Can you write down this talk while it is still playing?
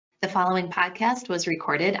The following podcast was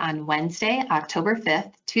recorded on Wednesday, October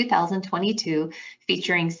 5th, 2022,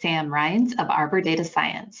 featuring Sam Rines of Arbor Data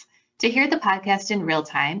Science. To hear the podcast in real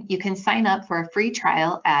time, you can sign up for a free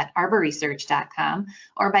trial at arborresearch.com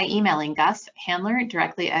or by emailing Gus Handler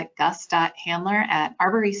directly at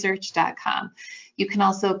gus.handler@arborresearch.com. You can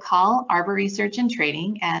also call Arbor Research and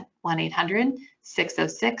Trading at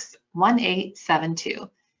 1-800-606-1872.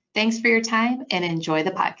 Thanks for your time and enjoy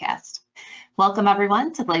the podcast. Welcome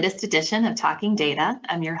everyone to the latest edition of Talking Data.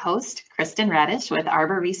 I'm your host, Kristen Radish with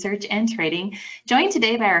Arbor Research and Trading, joined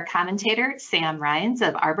today by our commentator, Sam Rines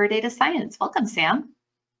of Arbor Data Science. Welcome, Sam.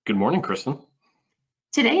 Good morning, Kristen.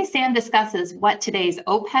 Today, Sam discusses what today's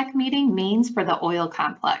OPEC meeting means for the oil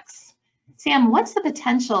complex. Sam, what's the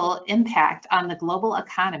potential impact on the global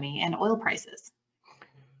economy and oil prices?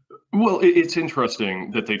 Well, it's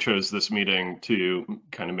interesting that they chose this meeting to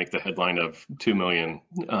kind of make the headline of 2 million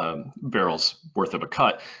barrels worth of a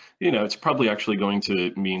cut. You know, it's probably actually going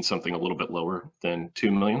to mean something a little bit lower than 2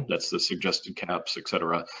 million. That's the suggested caps, et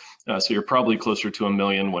cetera. So you're probably closer to 1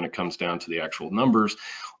 million when it comes down to the actual numbers.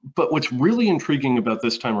 But what's really intriguing about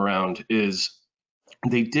this time around is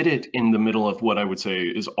they did it in the middle of what I would say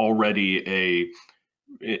is already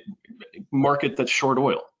a market that's short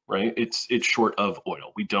oil. Right? It's short of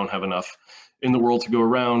oil. We don't have enough in the world to go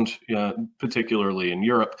around, particularly in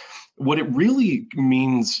Europe. What it really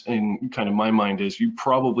means in kind of my mind is you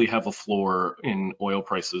probably have a floor in oil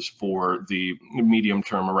prices for the medium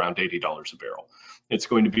term around $80 a barrel. It's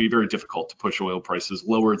going to be very difficult to push oil prices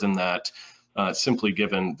lower than that, simply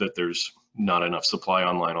given that there's not enough supply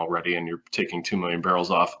online already and you're taking 2 million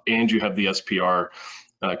barrels off and you have the SPR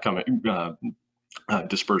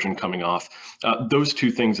dispersion coming off. Those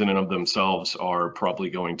two things in and of themselves are probably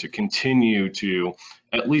going to continue to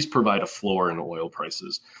at least provide a floor in oil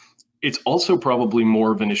prices. It's also probably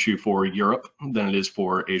more of an issue for Europe than it is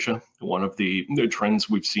for Asia. One of the trends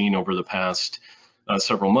we've seen over the past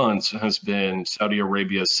several months has been Saudi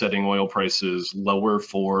Arabia setting oil prices lower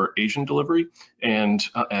for Asian delivery and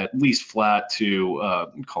at least flat to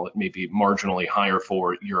call it maybe marginally higher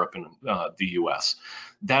for Europe and the US.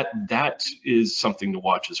 That is something to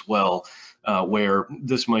watch as well, where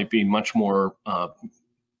this might be much more of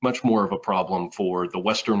a problem for the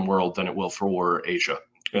Western world than it will for Asia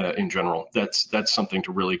in general. That's something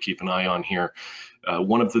to really keep an eye on here.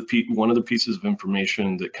 One of the pieces of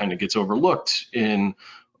information that kind of gets overlooked in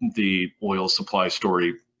the oil supply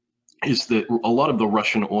story is that a lot of the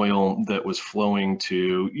Russian oil that was flowing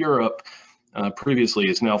to Europe previously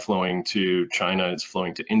is now flowing to China, it's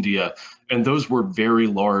flowing to India, and those were very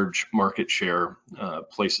large market share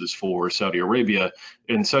places for Saudi Arabia,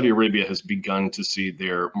 and Saudi Arabia has begun to see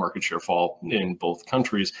their market share fall in both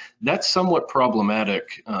countries. That's somewhat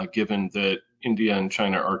problematic given that India and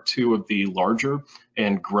China are two of the larger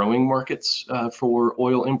and growing markets for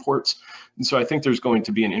oil imports. And so I think there's going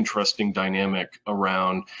to be an interesting dynamic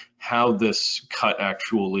around how this cut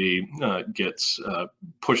actually gets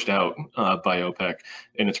pushed out by OPEC.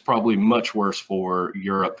 And it's probably much worse for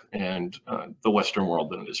Europe and the Western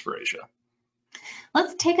world than it is for Asia.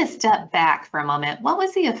 Let's take a step back for a moment. What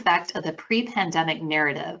was the effect of the pre-pandemic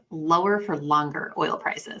narrative, lower for longer oil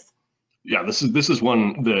prices? Yeah, this is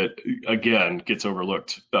one that again gets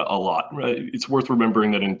overlooked a lot. Right? It's worth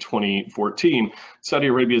remembering that in 2014, Saudi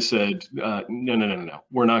Arabia said, no,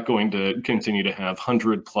 we're not going to continue to have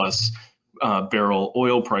 100+ barrel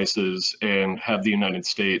oil prices and have the United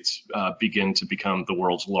States begin to become the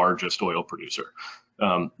world's largest oil producer.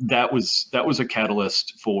 That was a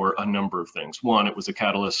catalyst for a number of things. One, it was a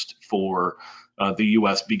catalyst for the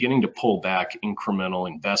U.S. beginning to pull back incremental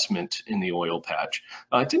investment in the oil patch.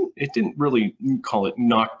 It didn't really call it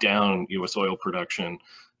knock down U.S. oil production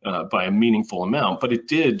by a meaningful amount, but it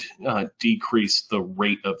did decrease the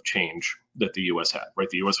rate of change that the U.S. had. Right,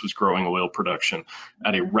 the U.S. was growing oil production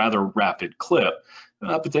at a rather rapid clip,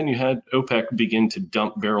 but then you had OPEC begin to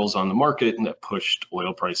dump barrels on the market, and that pushed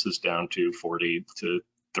oil prices down to $40 to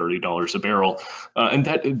 $30 a barrel, and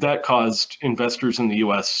that caused investors in the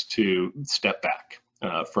U.S. to step back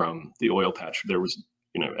from the oil patch. There was,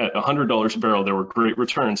 at $100 a barrel, there were great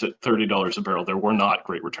returns. At $30 a barrel, there were not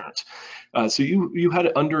great returns. So you had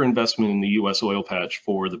underinvestment in the U.S. oil patch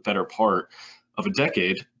for the better part of a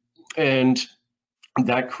decade, and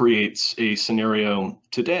that creates a scenario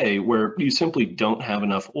today where you simply don't have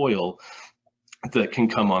enough oil that can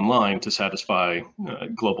come online to satisfy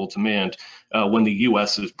global demand when the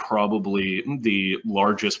US is probably the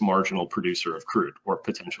largest marginal producer of crude or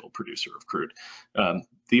potential producer of crude.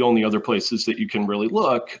 The only other places that you can really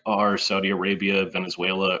look are Saudi Arabia,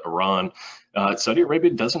 Venezuela, Iran. Saudi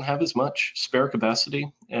Arabia doesn't have as much spare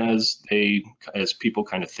capacity as people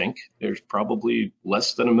kind of think. There's probably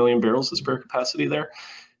less than 1 million barrels of spare capacity there.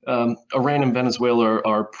 Iran and Venezuela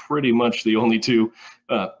are pretty much the only two,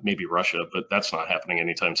 maybe Russia, but that's not happening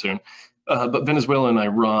anytime soon. But Venezuela and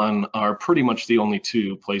Iran are pretty much the only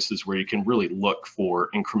two places where you can really look for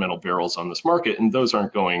incremental barrels on this market, and those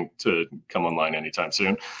aren't going to come online anytime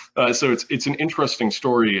soon. So it's an interesting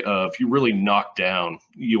story of you really knock down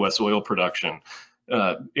U.S. oil production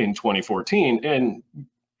in 2014,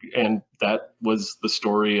 and that was the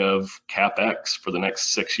story of CapEx for the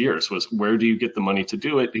next 6 years, was where do you get the money to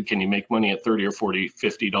do it? Can you make money at $30 or $40,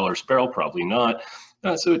 $50 a barrel? Probably not.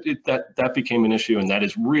 So that became an issue, and that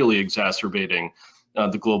is really exacerbating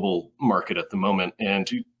the global market at the moment. And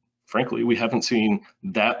frankly, we haven't seen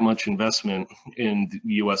that much investment in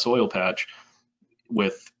the U.S. oil patch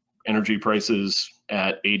with energy prices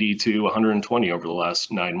at 80 to 120 over the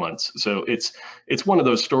last 9 months. So it's one of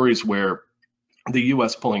those stories where the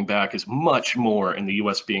U.S. pulling back is much more, and the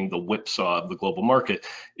U.S. being the whipsaw of the global market,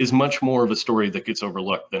 is much more of a story that gets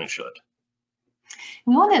overlooked than it should.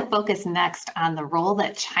 We want to focus next on the role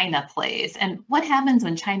that China plays and what happens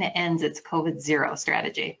when China ends its COVID-0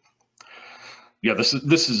 strategy. Yeah, this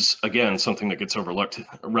is again something that gets overlooked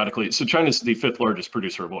radically. So China is the 5th largest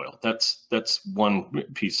producer of oil. That's one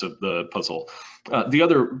piece of the puzzle. The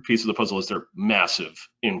other piece of the puzzle is they're massive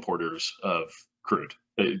importers of crude.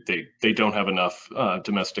 They don't have enough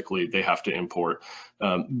domestically. They have to import.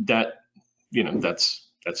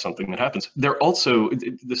 That's something that happens. They're also,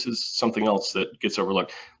 this is something else that gets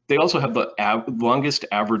overlooked. They also have the longest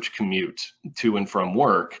average commute to and from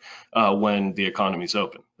work when the economy's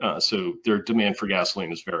open. So their demand for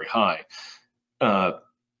gasoline is very high.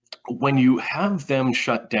 When you have them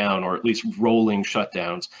shut down, or at least rolling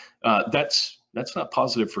shutdowns, that's not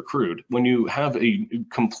positive for crude. When you have a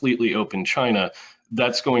completely open China,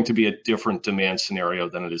 that's going to be a different demand scenario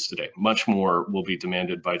than it is today. Much more will be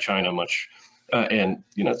demanded by China, and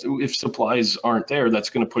if supplies aren't there, that's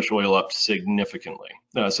going to push oil up significantly.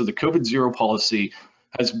 So the COVID-0 policy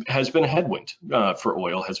has been a headwind for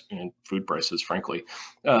oil, and food prices, frankly.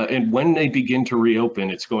 And when they begin to reopen,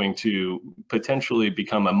 it's going to potentially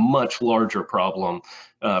become a much larger problem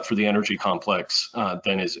for the energy complex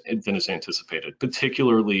than is anticipated,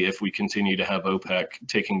 particularly if we continue to have OPEC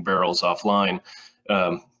taking barrels offline.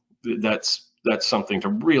 That's something to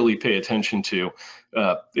really pay attention to.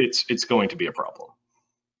 It's going to be a problem.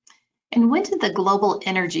 And when did the global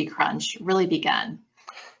energy crunch really begin?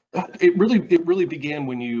 It really began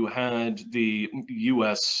when you had the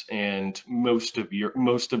U.S. and most of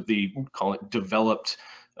the, call it, developed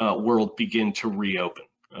world begin to reopen.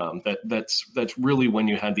 That's really when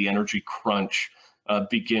you had the energy crunch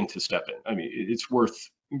begin to step in. I mean, it's worth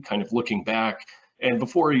kind of looking back. And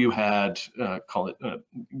before you had,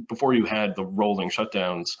 before you had the rolling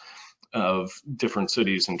shutdowns of different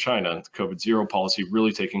cities in China, the COVID-0 policy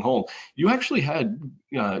really taking hold, you actually had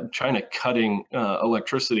China cutting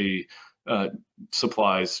electricity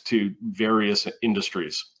supplies to various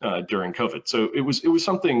industries during COVID. So it was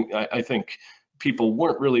something I think people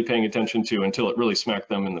weren't really paying attention to until it really smacked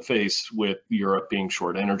them in the face with Europe being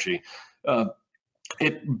short energy.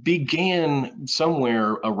 It began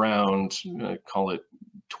somewhere around, call it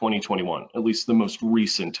 2021, at least the most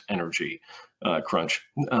recent energy crunch.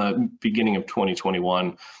 Beginning of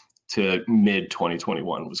 2021 to mid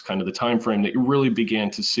 2021 was kind of the time frame that you really began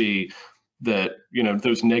to see that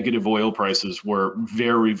those negative oil prices were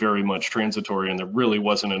very, very much transitory, and there really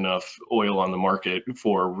wasn't enough oil on the market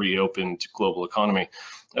for a reopened global economy.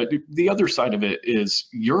 The other side of it is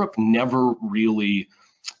Europe never really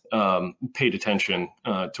paid attention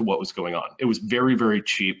to what was going on. It was very, very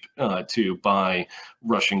cheap to buy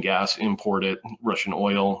Russian gas, import it, Russian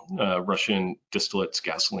oil, Russian distillates,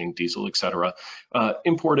 gasoline, diesel, etc.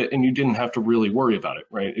 Import it, and you didn't have to really worry about it,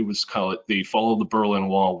 right? It was, call it, the fall of the Berlin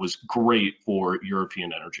Wall was great for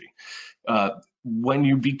European energy. When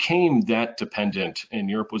you became that dependent, and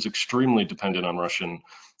Europe was extremely dependent on Russian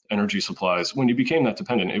energy supplies, when you became that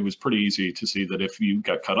dependent, it was pretty easy to see that if you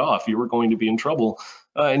got cut off, you were going to be in trouble.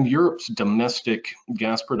 And Europe's domestic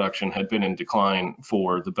gas production had been in decline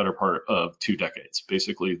for the better part of 2 decades.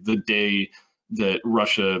 Basically, the day that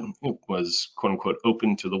Russia was, quote unquote,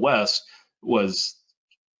 open to the West was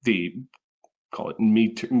the, call it the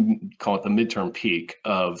midterm peak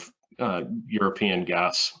of European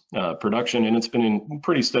gas production, and it's been in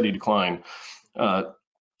pretty steady decline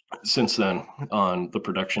since then on the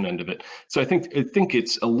production end of it. So I think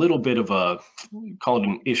it's a little bit of a, call it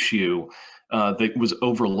an issue that was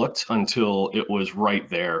overlooked until it was right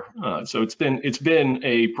there. So it's been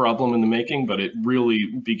a problem in the making, but it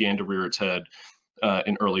really began to rear its head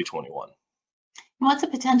in early 21. What's a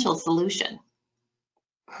potential solution?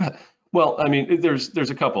 Well, I mean, there's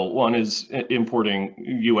a couple. One is importing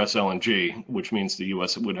U.S. LNG, which means the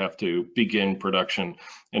U.S. would have to begin production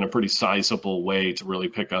in a pretty sizable way to really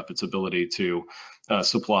pick up its ability to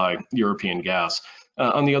supply European gas.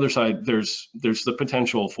 On the other side, there's the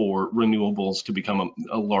potential for renewables to become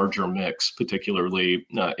a larger mix, particularly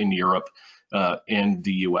in Europe and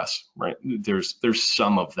the U.S. Right? There's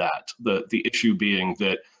some of that. The issue being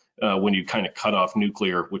that when you kind of cut off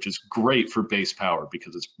nuclear, which is great for base power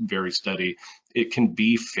because it's very steady, it can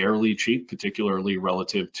be fairly cheap, particularly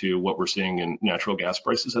relative to what we're seeing in natural gas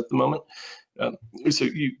prices at the moment. So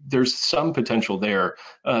there's some potential there.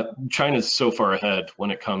 China's so far ahead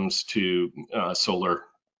when it comes to solar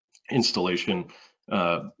installation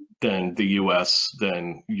than the US,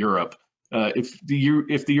 than Europe. If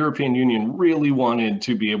the European Union really wanted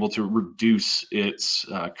to be able to reduce its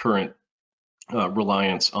current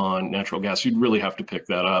reliance on natural gas, you'd really have to pick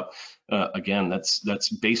that up. Again, that's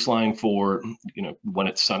baseline for when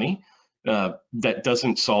it's sunny. That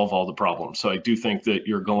doesn't solve all the problems. So I do think that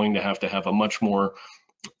you're going to have a much more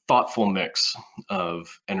thoughtful mix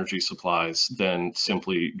of energy supplies than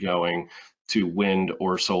simply going to wind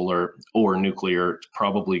or solar or nuclear. It's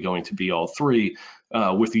probably going to be all three,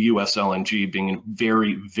 with the US LNG being a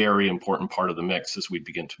very, very important part of the mix as we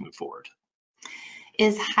begin to move forward.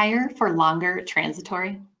 Is higher for longer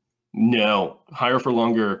transitory? No, higher for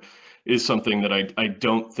longer is something that I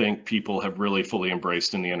don't think people have really fully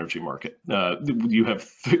embraced in the energy market. You have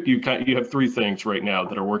three things right now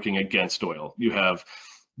that are working against oil. You have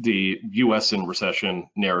the U.S. in recession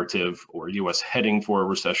narrative, or U.S. heading for a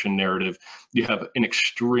recession narrative. You have an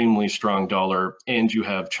extremely strong dollar, and you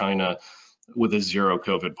have China with a zero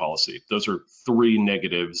COVID policy. Those are three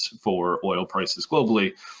negatives for oil prices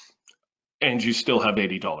globally. And you still have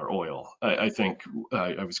 $80 oil. I think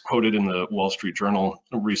I was quoted in the Wall Street Journal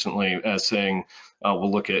recently as saying, we'll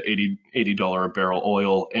look at $80 a barrel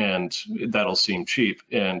oil and that'll seem cheap.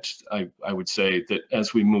 And I would say that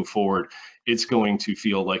as we move forward, it's going to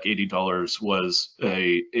feel like $80 was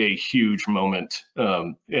a huge moment,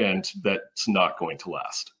 and that's not going to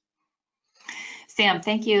last. Sam,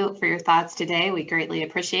 thank you for your thoughts today. We greatly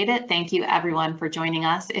appreciate it. Thank you everyone for joining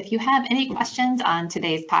us. If you have any questions on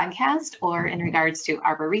today's podcast or in regards to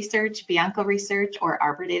Arbor Research, Bianco Research, or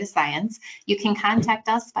Arbor Data Science, you can contact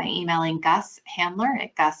us by emailing Gus Handler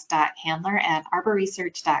at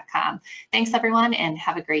gus.handler@arborresearch.com. Thanks everyone and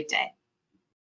have a great day.